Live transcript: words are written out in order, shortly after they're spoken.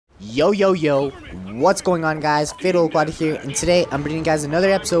Yo, what's going on, guys? Fatal Quad here, and today I'm bringing you guys another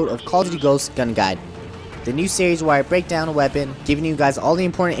episode of Call of Duty Ghost Gun Guide, the new series where I break down a weapon, giving you guys all the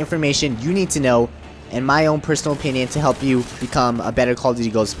important information you need to know, and my own personal opinion to help you become a better Call of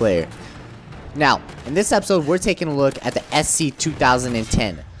Duty Ghost player. Now, in this episode, we're taking a look at the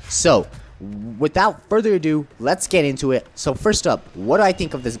SC-2010. So, without further ado, let's get into it. So first up, what do I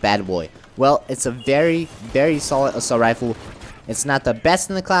think of this bad boy? Well, it's a very solid assault rifle. It's not the best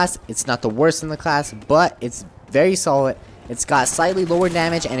in the class, it's not the worst in the class, but it's very solid. It's got slightly lower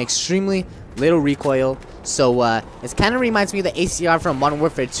damage and extremely little recoil. So it kind of reminds me of the ACR from Modern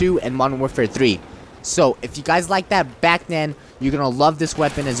Warfare 2 and Modern Warfare 3. So if you guys like that back then, you're gonna love this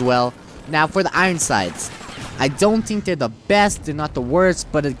weapon as well. Now for the iron sights, I don't think they're the best, they're not the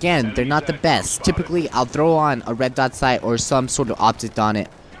worst, but again, they're not the best. Typically, I'll throw on a red dot sight or some sort of optic on it.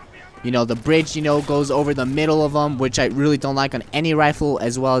 You know, the bridge, goes over the middle of them, which I really don't like on any rifle,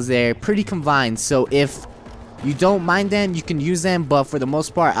 as well as they're pretty confined. So if you don't mind them, you can use them, but for the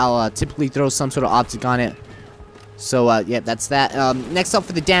most part, I'll typically throw some sort of optic on it. So, yeah, that's that. Next up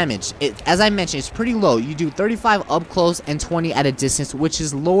for the damage. As I mentioned, it's pretty low. You do 35 up close and 20 at a distance, which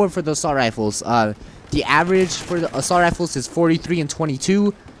is lower for the assault rifles. The average for the assault rifles is 43 and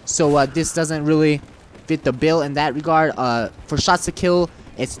 22, so this doesn't really fit the bill in that regard. For shots to kill,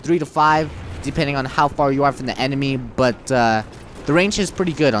 it's 3 to 5, depending on how far you are from the enemy, but the range is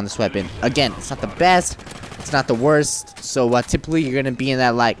pretty good on this weapon. Again, it's not the best, it's not the worst, so typically you're going to be in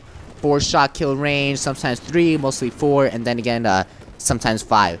that like 4-shot kill range, sometimes 3, mostly 4, and then again, sometimes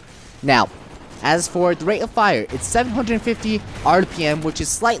 5. Now, as for the rate of fire, it's 750 RPM, which is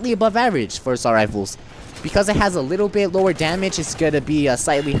slightly above average for assault rifles. Because it has a little bit lower damage, it's going to be a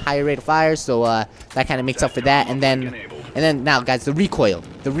slightly higher rate of fire, so that kind of makes up for that. And then now, guys, the recoil.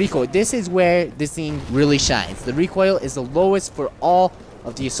 The recoil, this is where this thing really shines. The recoil is the lowest for all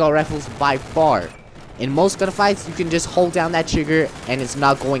of the assault rifles by far. In most gunfights, you can just hold down that trigger and it's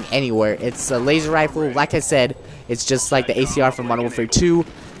not going anywhere. It's a laser rifle. Like I said, it's just like the ACR from Modern Warfare 2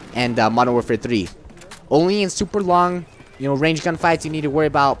 and Modern Warfare 3. Only in super long, range gunfights, you need to worry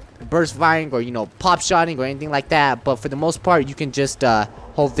about burst firing or, pop shotting or anything like that. But for the most part, you can just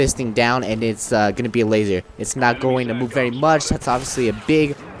hold this thing down and it's going to be a laser. It's not going to move very much. That's obviously a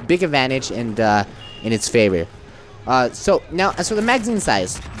big advantage and in its favor. So now, as for the magazine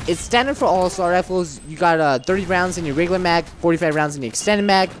size, it's standard for all assault rifles. You got 30 rounds in your regular mag, 45 rounds in your extended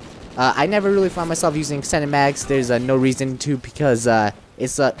mag. I never really found myself using extended mags. There's no reason to, because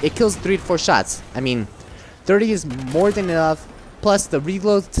it kills 3 to 4 shots. I mean, 30 is more than enough. Plus, the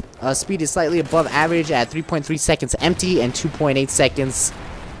reload speed is slightly above average at 3.3 seconds empty and 2.8 seconds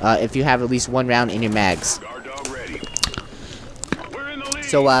if you have at least 1 round in your mags.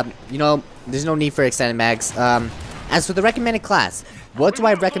 So, there's no need for extended mags. As for the recommended class, what do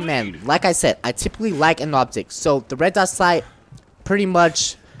I recommend? Like I said, I typically like an optic. So, the red dot sight pretty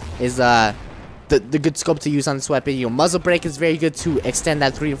much is the good scope to use on this weapon. Muzzle brake is very good to extend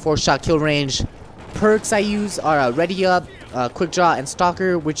that 3 to 4 shot kill range. Perks I use are Ready Up, Quick Draw, and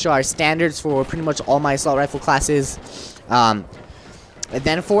Stalker, which are standards for pretty much all my assault rifle classes. And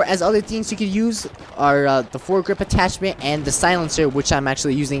then as other things you can use are the foregrip attachment and the silencer, which I'm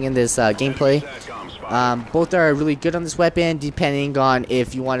actually using in this gameplay. Both are really good on this weapon, depending on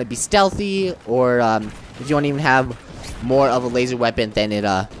if you want to be stealthy or if you want to even have more of a laser weapon than it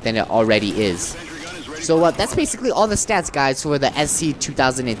already is. So that's basically all the stats, guys, for the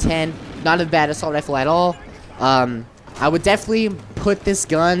SC-2010. Not a bad assault rifle at all. I would definitely put this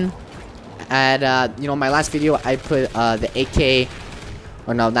gun at, my last video, I put the AK,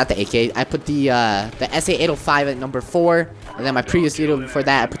 or no, not the AK, I put the SA-805 at number 4, and then my previous video before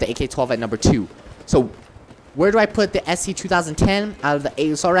that, I put the AK-12 at number 2. So, where do I put the SC-2010 out of the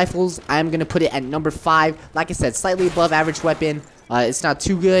 8 assault rifles? I'm going to put it at number 5. Like I said, slightly above average weapon. It's not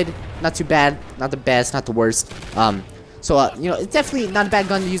too good, not too bad, not the best, not the worst. So, it's definitely not a bad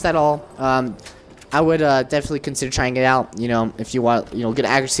gun to use at all. I would definitely consider trying it out, if you want, good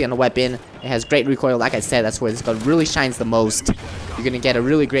accuracy on the weapon. It has great recoil. Like I said, that's where this gun really shines the most. You're going to get a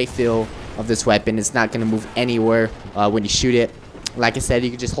really great feel of this weapon. It's not going to move anywhere when you shoot it. Like I said, you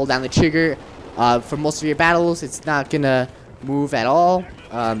can just hold down the trigger. For most of your battles, it's not going to move at all.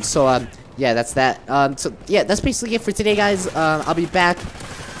 Yeah, that's that. So, yeah, that's basically it for today, guys. I'll be back,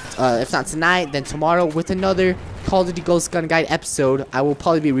 if not tonight, then tomorrow with another Call of Duty Ghost Gun Guide episode. I will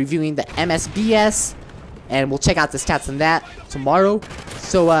probably be reviewing the MSBS, and we'll check out the stats on that tomorrow.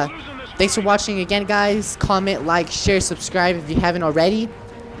 So, thanks for watching again, guys. Comment, like, share, subscribe if you haven't already.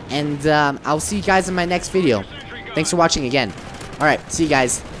 And I'll see you guys in my next video. Thanks for watching again. Alright, see you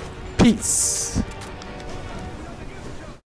guys. Peace.